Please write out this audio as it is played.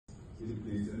in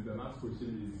place? And the last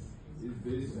question is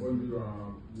based on your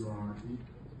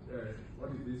what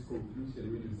is this conclusion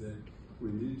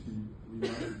when you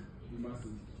said we must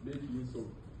make use of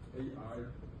AI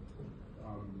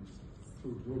to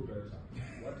grow better?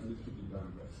 What needs to be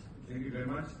done better? Thank you very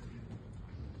much.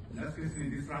 Last question in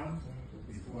this round,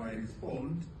 before I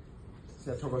respond.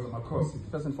 First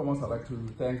and foremost, I'd like to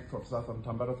thank Professor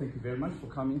Mutambara. Thank you very much for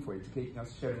coming, for educating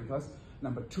us, sharing with us.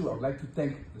 Number two, I would like to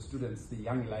thank the students, the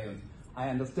young lions. I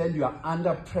understand you are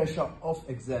under pressure of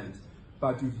exams,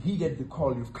 but you've heeded the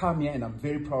call. You've come here, and I'm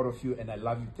very proud of you, and I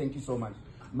love you. Thank you so much.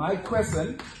 My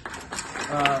question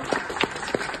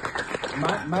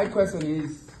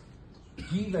is,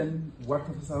 given what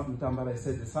Professor Mutambara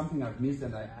said, there's something I've missed,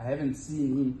 and I haven't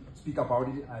seen him speak about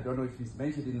it. I don't know if he's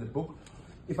mentioned it in the book.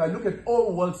 If I look at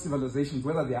all world civilizations,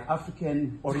 whether they are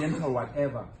African, Oriental,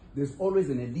 whatever, there's always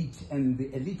an elite, and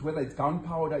the elite, whether it's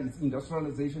gunpowder, it's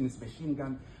industrialization, it's machine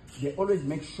gun, they always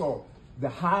make sure the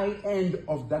high end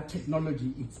of that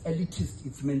technology, it's elitist,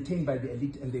 it's maintained by the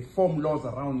elite, and they form laws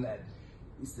around that.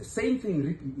 It's the same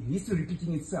thing, history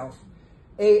repeating itself.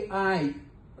 AI,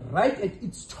 right at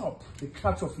its top, the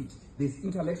crux of it, there's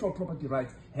intellectual property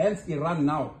rights. Hence, Iran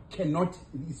now cannot,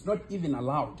 it's not even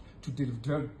allowed to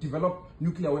develop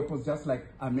nuclear weapons just like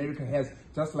America has,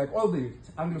 just like all the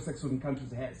Anglo-Saxon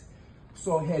countries has.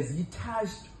 So has he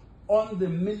touched on the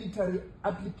military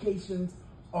applications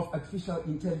of artificial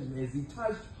intelligence? Has he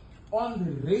touched on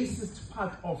the racist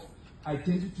part of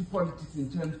identity politics in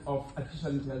terms of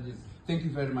artificial intelligence? Thank you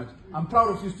very much. I'm proud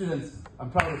of you, students. I'm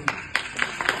proud of you.